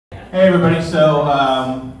Hey everybody, so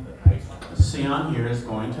Yeon here is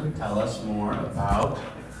going to tell us more about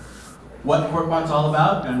what Courtbot's all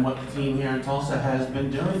about and what the team here in Tulsa has been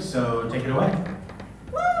doing, so take it away.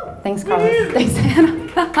 Thanks, Carlos. Thanks, Hannah.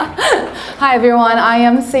 Hi, everyone. I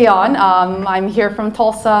am Yeon. I'm here from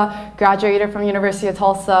Tulsa, graduated from University of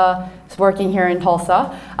Tulsa, working here in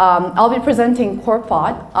Tulsa. I'll be presenting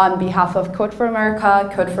Courtbot on behalf of Code for America,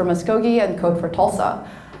 Code for Muskogee, and Code for Tulsa.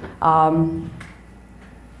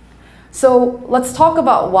 So let's talk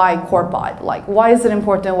about why Courtbot. Like, why is it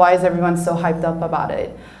important? Why is everyone so hyped up about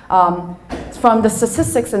it? From the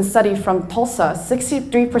statistics and study from Tulsa,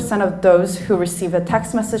 63% of those who received a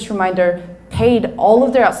text message reminder paid all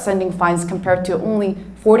of their outstanding fines compared to only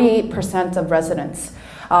 48% of residents,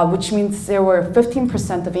 which means there were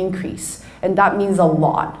 15% of increase, and that means a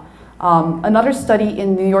lot. Another study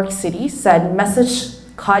in New York City said message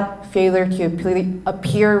cut failure to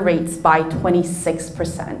appear rates by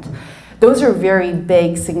 26%. Those are very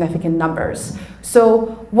big, significant numbers.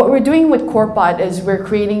 So what we're doing with Courtbot is we're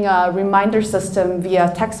creating a reminder system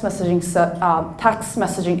via text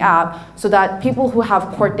messaging app so that people who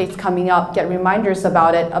have court dates coming up get reminders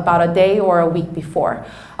about it about a day or a week before.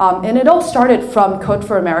 And it all started from Code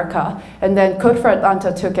for America, and then Code for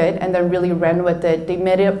Atlanta took it and then really ran with it. They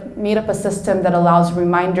made up a system that allows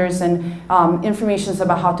reminders and information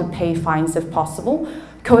about how to pay fines if possible.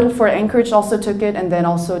 Code for Anchorage also took it and then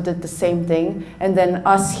also did the same thing. And then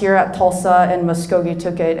us here at Tulsa and Muskogee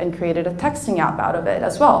took it and created a texting app out of it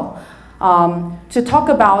as well. To talk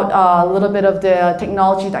about a little bit of the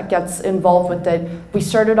technology that gets involved with it, we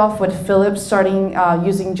started off with Philip starting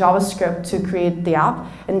using JavaScript to create the app.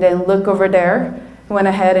 And then look over there, went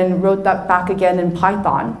ahead and wrote that back again in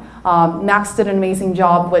Python. Max did an amazing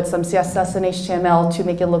job with some CSS and HTML to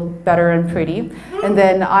make it look better and pretty. And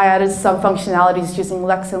then I added some functionalities using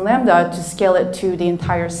Lex and Lambda to scale it to the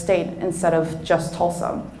entire state instead of just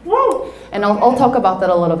Tulsa. And I'll talk about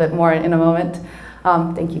that a little bit more in a moment.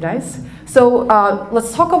 Thank you, guys. So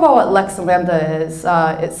let's talk about what Lex and Lambda is.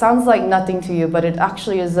 It sounds like nothing to you, but it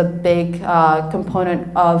actually is a big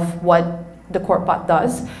component of what the Courtbot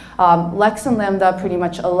does. Lex and Lambda pretty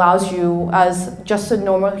much allows you as just a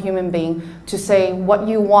normal human being to say what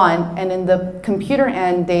you want, and in the computer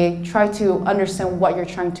end, they try to understand what you're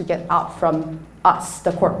trying to get out from us,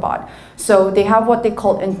 the Courtbot. So they have what they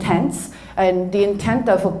call intents, and the intent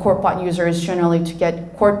of a Courtbot user is generally to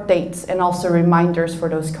get court dates and also reminders for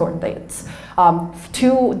those court dates.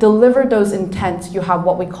 To deliver those intents, you have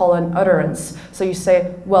what we call an utterance. So you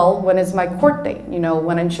say, well, when is my court date? You know,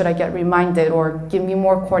 when should I get reminded, or give me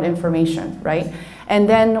more court information, right? And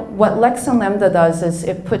then what Lex and Lambda does is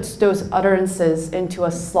it puts those utterances into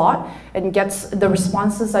a slot and gets the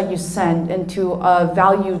responses that you send into a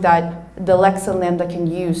value that the Lex and Lambda can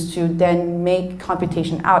use to then make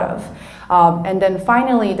computation out of. And then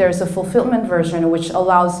finally, there's a fulfillment version which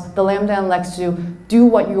allows the Lambda and Lex to do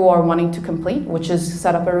what you are wanting to complete, which is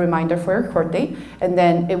set up a reminder for your court date. And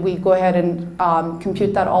then we go ahead and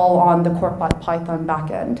compute that all on the Courtbot Python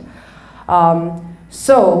backend.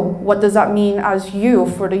 So what does that mean as you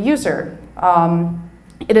for the user?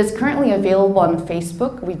 It is currently available on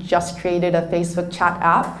Facebook. We just created a Facebook chat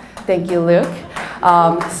app. Thank you, Luke.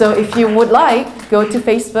 So if you would like, go to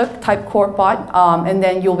Facebook, type Courtbot, and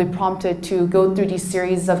then you'll be prompted to go through these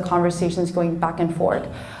series of conversations going back and forth.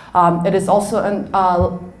 It is also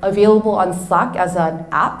available on Slack as an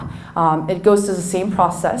app. It goes through the same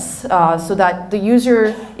process so that the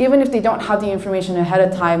user, even if they don't have the information ahead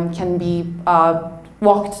of time, can be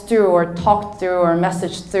walked through or talked through or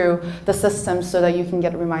messaged through the system so that you can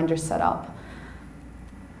get reminders set up.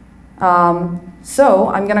 So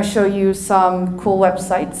I'm going to show you some cool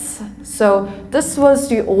websites. So this was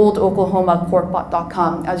the old Oklahoma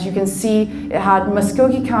Courtbot.com. As you can see, it had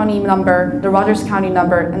Muskogee County number, the Rogers County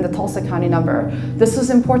number, and the Tulsa County number. This was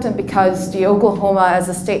important because the Oklahoma as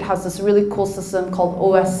a state has this really cool system called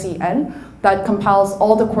OSCN that compiles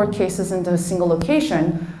all the court cases into a single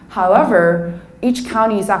location. However, each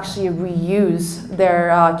county is actually reuse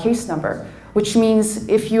their case number, which means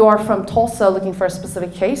if you are from Tulsa looking for a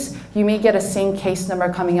specific case, you may get a same case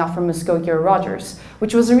number coming out from Muskogee or Rogers,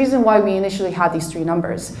 which was the reason why we initially had these three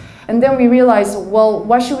numbers. And then we realized, well,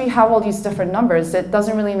 why should we have all these different numbers? It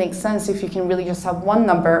doesn't really make sense if you can really just have one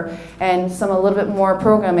number and a little bit more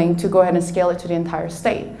programming to go ahead and scale it to the entire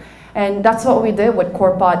state. And that's what we did with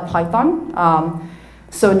Courtbot Python.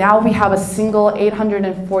 So now we have a single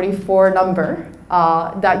 844 number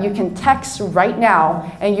that you can text right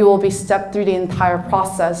now, and you will be stepped through the entire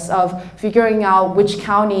process of figuring out which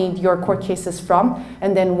county your court case is from,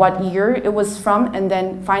 and then what year it was from, and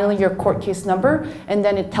then finally your court case number, and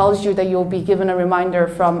then it tells you that you'll be given a reminder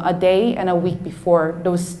from a day and a week before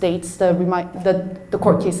those dates the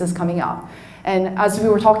court case is coming out. And as we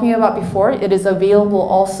were talking about before, it is available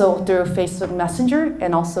also through Facebook Messenger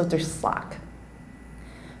and also through Slack.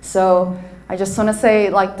 So I just want to say,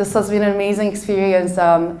 like, this has been an amazing experience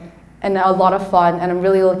and a lot of fun, and I'm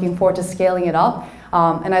really looking forward to scaling it up.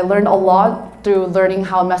 And I learned a lot through learning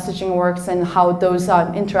how messaging works and how those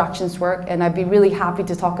interactions work, and I'd be really happy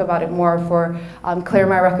to talk about it more for Clear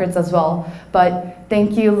My Records as well. But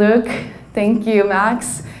thank you, Luke. Thank you,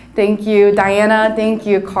 Max. Thank you, Diana. Thank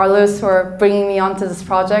you, Carlos, for bringing me onto this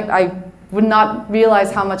project. I would not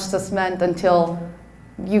realize how much this meant until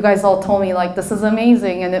you guys all told me, like, this is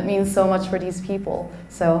amazing and it means so much for these people.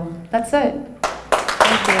 So that's it.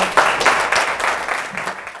 Thank you.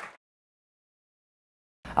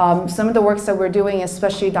 Some of the works that we're doing,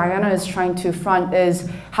 especially Diana is trying to front, is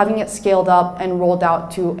having it scaled up and rolled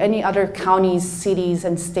out to any other counties, cities,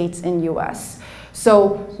 and states in US.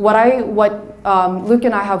 So what Luke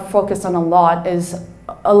and I have focused on a lot is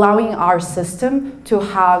allowing our system to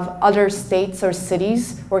have other states or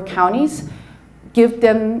cities or counties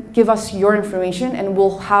give us your information, and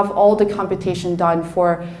we'll have all the computation done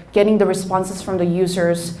for getting the responses from the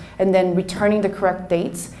users and then returning the correct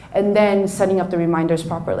dates and then setting up the reminders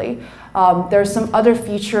properly. There are some other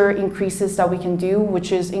feature increases that we can do,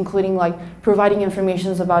 which is including like providing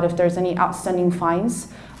information about if there's any outstanding fines.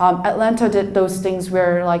 Atlanta did those things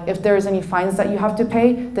where, like, if there's any fines that you have to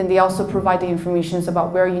pay, then they also provide the information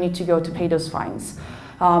about where you need to go to pay those fines.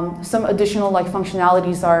 Some additional like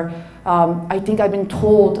functionalities are, I think I've been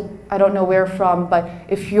told, I don't know where from, but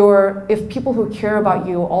if people who care about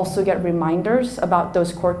you also get reminders about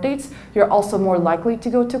those court dates, you're also more likely to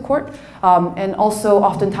go to court. And also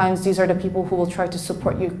oftentimes these are the people who will try to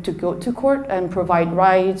support you to go to court and provide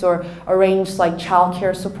rides or arrange like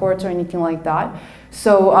childcare supports or anything like that.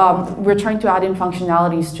 So we're trying to add in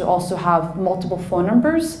functionalities to also have multiple phone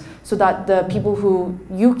numbers so that the people who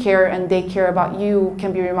you care and they care about you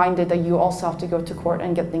can be reminded that you also have to go to court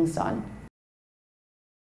and get things done.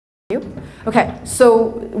 Okay,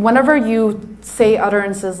 so whenever you say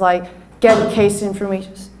utterances like get case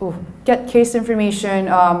information,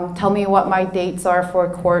 tell me what my dates are for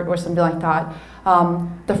court or something like that,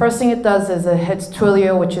 the first thing it does is it hits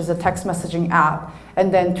Twilio, which is a text messaging app,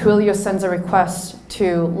 and then Twilio sends a request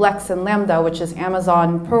to Lex and Lambda, which is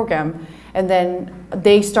Amazon program, and then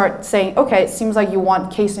they start saying, okay, it seems like you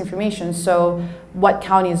want case information, so what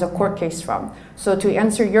county is a court case from? So to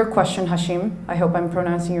answer your question, Hashim, I hope I'm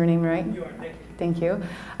pronouncing your name right. You are, thank you.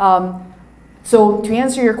 So to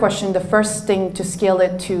answer your question, the first thing to scale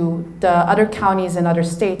it to the other counties and other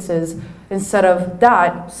states is, instead of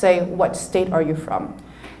that, say, what state are you from?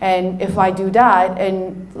 And if I do that,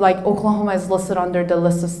 and like Oklahoma is listed under the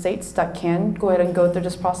list of states that can go ahead and go through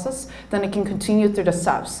this process, then it can continue through the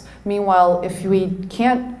steps. Meanwhile, if we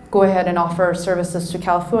can't go ahead and offer services to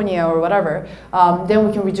California or whatever, then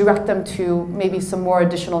we can redirect them to maybe some more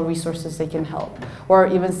additional resources they can help. Or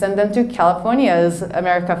even send them to California's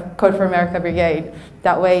Code for America Brigade.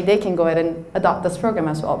 That way they can go ahead and adopt this program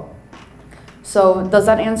as well. So does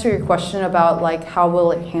that answer your question about like how will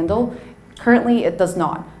it handle? Currently it does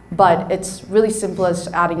not, but it's really simple as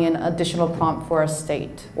adding in additional prompt for a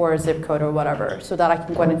state or a zip code or whatever, so that I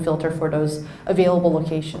can go ahead and filter for those available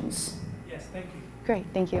locations. Yes, thank you. Great,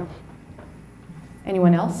 thank you.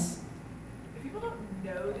 Anyone else? If people don't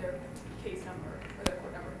know their case number or their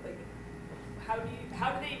court number, like how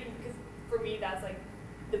do they even, because for me that's like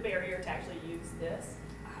the barrier to actually use this.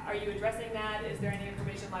 Are you addressing that? Is there any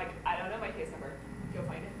information like, I don't know my case number, go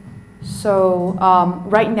find it? So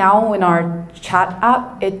right now in our chat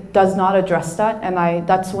app, it does not address that, and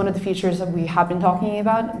that's one of the features that we have been talking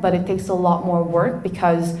about, but it takes a lot more work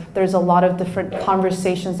because there's a lot of different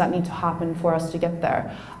conversations that need to happen for us to get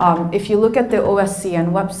there. If you look at the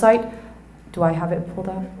OSCN website, do I have it pulled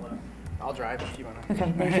up? I'll drive if you want to.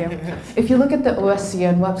 Okay, thank you. If you look at the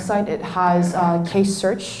OSCN website, it has case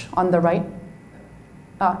search on the right.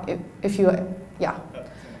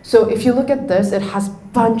 So if you look at this, it has a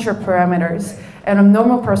bunch of parameters. And a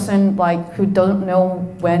normal person like who don't know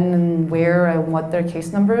when and where and what their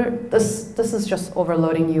case number, this is just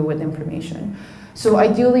overloading you with information. So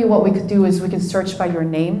ideally what we could do is we can search by your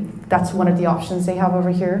name. That's one of the options they have over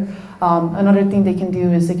here. Another thing they can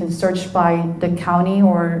do is they can search by the county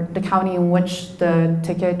or the county in which the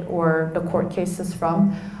ticket or the court case is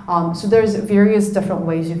from. So there's various different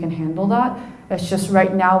ways you can handle that. It's just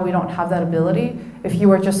right now we don't have that ability. If you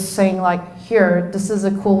were just saying like, here, this is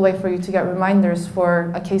a cool way for you to get reminders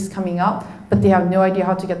for a case coming up, but they have no idea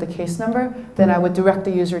how to get the case number, then I would direct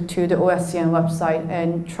the user to the OSCN website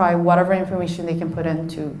and try whatever information they can put in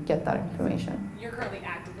to get that information. You're currently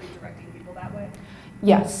actively directing people that way?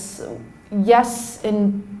 Yes. Yes,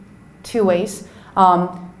 in two ways.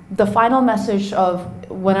 The final message of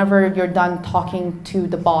whenever you're done talking to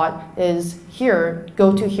the bot is here,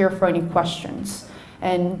 go to here for any questions.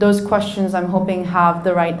 And those questions I'm hoping have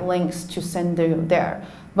the right links to send you there.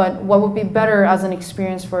 But what would be better as an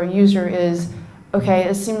experience for a user is, okay,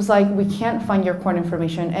 it seems like we can't find your court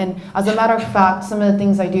information. And as a matter of fact, some of the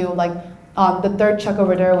things I do, like the third check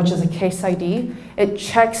over there, which is a case ID, it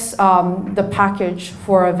checks the package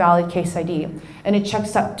for a valid case ID. And it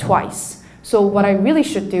checks that twice. So what I really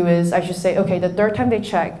should do is I should say, okay, the third time they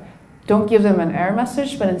check, don't give them an error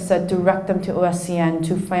message, but instead direct them to OSCN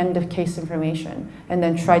to find the case information and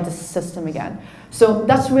then try the system again. So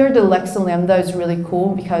that's where the Lex and Lambda is really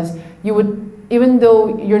cool, because you would, even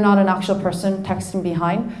though you're not an actual person texting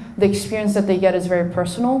behind, the experience that they get is very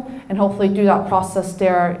personal, and hopefully through that process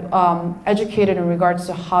they're educated in regards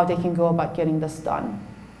to how they can go about getting this done.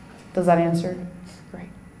 Does that answer? Great.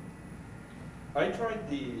 I tried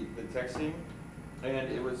the texting, and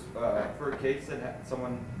it was for a case that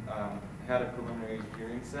someone had a preliminary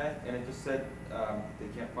hearing set, and it just said they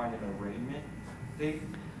can't find an arraignment date.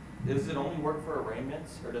 Does it only work for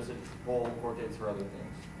arraignments, or does it pull court dates for other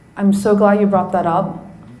things? I'm so glad you brought that up.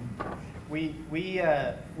 It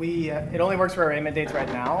only works for arraignment dates right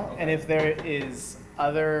now, and if there is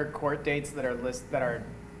other court dates that are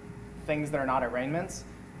things that are not arraignments,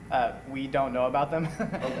 we don't know about them.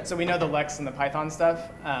 Okay. So we know the Lex and the Python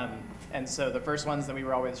stuff, and so the first ones that we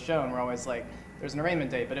were always shown were always like, there's an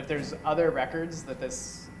arraignment date, but if there's other records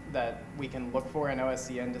that we can look for in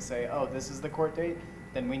OSCN to say, oh, this is the court date,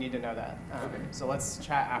 then we need to know that. Okay. So let's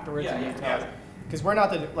chat afterwards and you tell yeah. us. Because we're not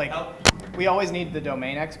the, like, we always need the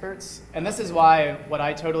domain experts. And this is why what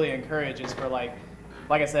I totally encourage is for like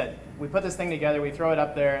I said, we put this thing together, we throw it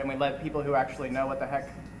up there, and we let people who actually know what the heck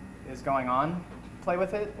is going on play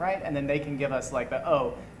with it, right? And then they can give us like the,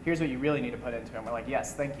 oh, here's what you really need to put into it. And we're like,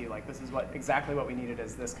 yes, thank you. Like, this is exactly what we needed,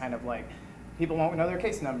 is this kind of like, people won't know their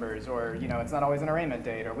case numbers, or it's not always an arraignment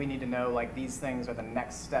date, or we need to know like these things are the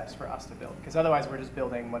next steps for us to build. Because otherwise we're just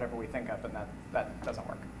building whatever we think of, and that doesn't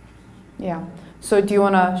work. Yeah. So do you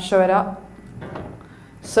want to show it up?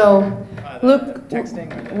 So look,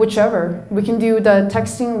 texting, whichever. We can do the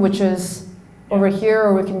texting, which is over here,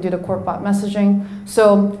 or we can do the Courtbot messaging.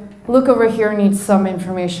 So look over here needs some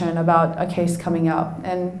information about a case coming up.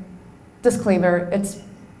 And disclaimer, it's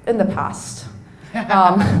in the past.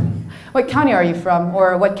 What county are you from?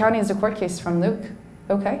 Or what county is the court case from, Luke?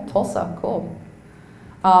 Okay, Tulsa, cool.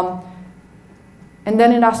 And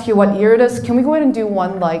then it asks you what year it is. Can we go ahead and do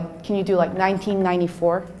one can you do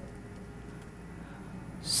 1994?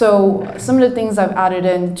 So some of the things I've added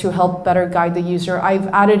in to help better guide the user, I've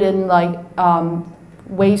added in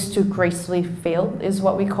ways to gracefully fail is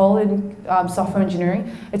what we call it in software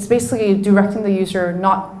engineering. It's basically directing the user,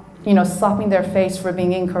 not slapping their face for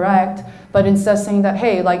being incorrect, but instead saying that,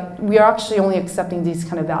 hey, we are actually only accepting these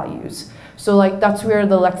kind of values. So that's where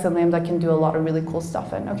the Lex and Lambda can do a lot of really cool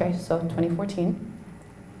stuff in. Okay, so 2014.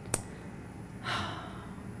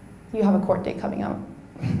 You have a court date coming up.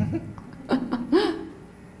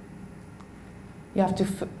 You have to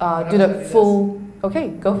do the full, okay,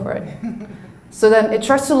 go for it. So then it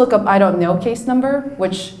tries to look up I don't know case number,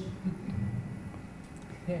 which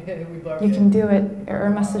you can do it, error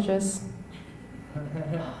messages. Are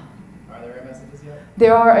there error messages yet?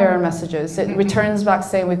 There are error messages. It returns back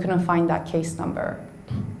saying we couldn't find that case number.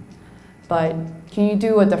 But can you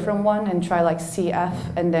do a different one and try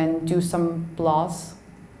CF and then do some BLAS?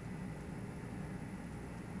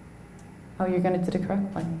 Oh, you're going to do the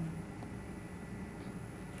correct one.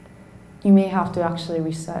 You may have to actually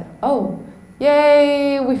reset. Oh,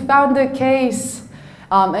 yay, we found the case.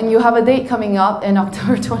 And you have a date coming up in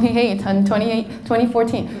October 28th and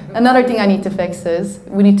 2014. Another thing I need to fix is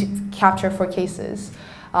we need to capture for cases.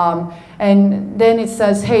 And then it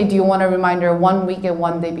says, hey, do you want a reminder 1 week and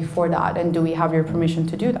 1 day before that? And do we have your permission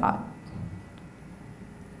to do that?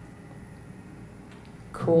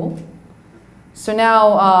 Cool. So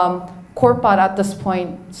now Courtbot at this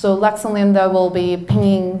point, so Lex and Lambda will be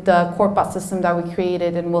pinging the Courtbot system that we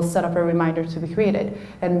created, and we'll set up a reminder to be created.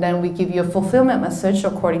 And then we give you a fulfillment message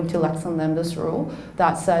according to Lex and Lambda's rule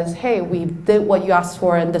that says, hey, we did what you asked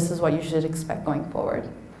for, and this is what you should expect going forward.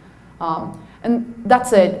 And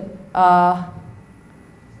that's it. I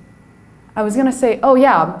was going to say, oh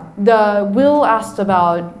yeah, Will asked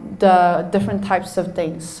about the different types of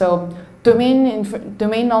things. So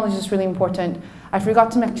domain knowledge is really important. I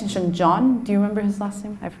forgot to mention John. Do you remember his last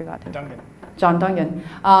name? I forgot it. Duncan. John Duncan.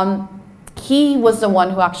 He was the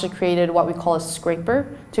one who actually created what we call a scraper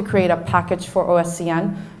to create a package for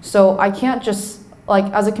OSCN. So I can't just, like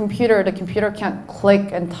as a computer, the computer can't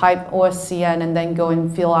click and type OSCN and then go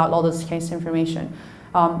and fill out all this case information.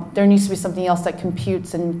 There needs to be something else that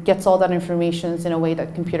computes and gets all that information in a way that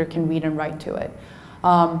the computer can read and write to it.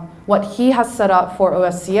 What he has set up for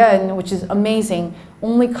OSCN, which is amazing,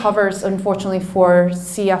 only covers, unfortunately, for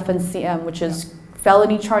CF and CM, which is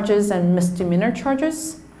felony charges and misdemeanor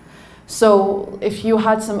charges. So if you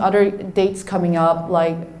had some other dates coming up,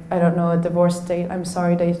 like, I don't know, a divorce date, I'm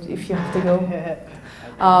sorry if you have to go.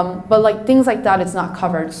 But like things like that, it's not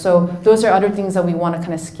covered. So those are other things that we want to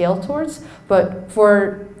kind of scale towards. But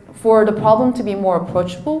for the problem to be more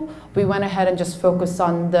approachable, we went ahead and just focused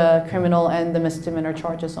on the criminal and the misdemeanor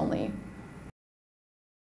charges only.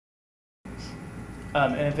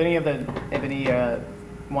 And if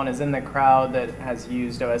anyone is in the crowd that has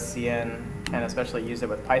used OSCN and especially used it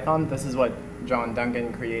with Python, this is what John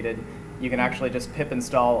Duncan created. You can actually just pip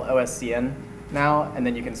install OSCN now, and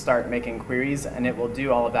then you can start making queries, and it will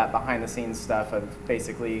do all of that behind the scenes stuff of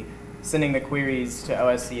basically sending the queries to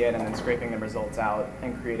OSCN and then scraping the results out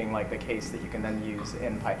and creating like the case that you can then use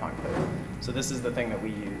in Python code. So this is the thing that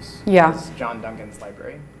we use. Yeah. Is John Duncan's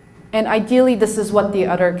library. And ideally, this is what the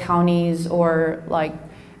other counties or like,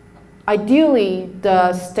 ideally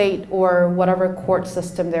the state or whatever court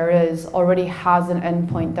system there is already has an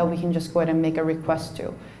endpoint that we can just go ahead and make a request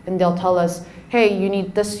to. And they'll tell us, hey, you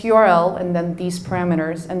need this URL and then these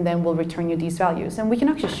parameters, and then we'll return you these values. And we can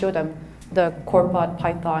actually show them the Courtbot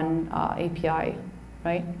Python API,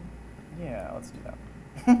 right? Yeah, let's do that.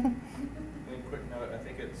 And quick note, I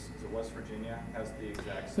think is it West Virginia has the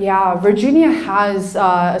exact same. Yeah, Virginia has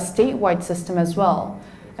a statewide system as well.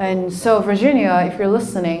 And so Virginia, if you're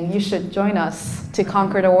listening, you should join us to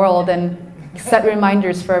conquer the world and set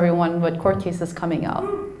reminders for everyone with court cases coming up.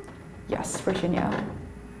 Yes, Virginia.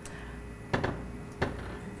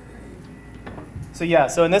 So yeah,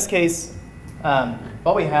 so in this case,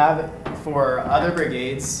 what we have for other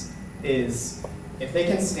brigades is if they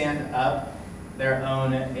can stand up their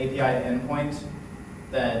own API endpoint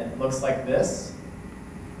that looks like this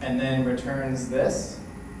and then returns this,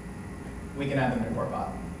 we can add them to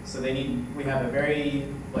Courtbot. So we have a very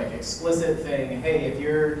like explicit thing, hey, if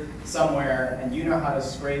you're somewhere and you know how to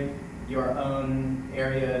scrape your own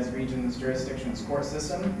areas, regions, jurisdictions, court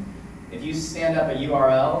system, if you stand up a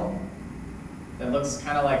URL that looks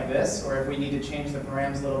kind of like this, or if we need to change the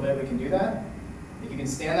params a little bit, we can do that. If you can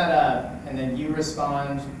stand that up and then you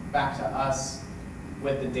respond back to us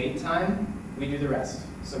with the date time, we do the rest.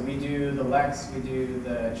 So we do the Lex, we do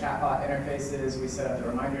the chatbot interfaces, we set up the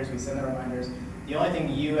reminders, we send the reminders. The only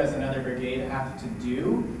thing you as another brigade have to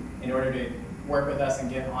do in order to work with us and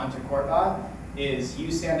get onto Courtbot is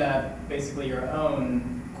you stand up basically your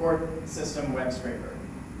own court system web scraper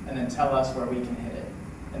and then tell us where we can hit it.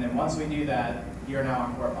 And then once we do that, you're now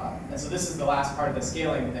on Courtbot. And so this is the last part of the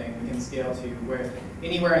scaling thing. We can scale to where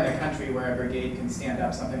anywhere in the country where a brigade can stand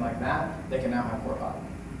up something like that, they can now have Courtbot.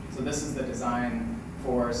 So this is the design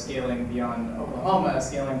for scaling beyond Oklahoma,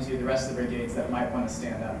 scaling to the rest of the brigades that might want to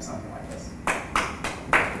stand up something like this.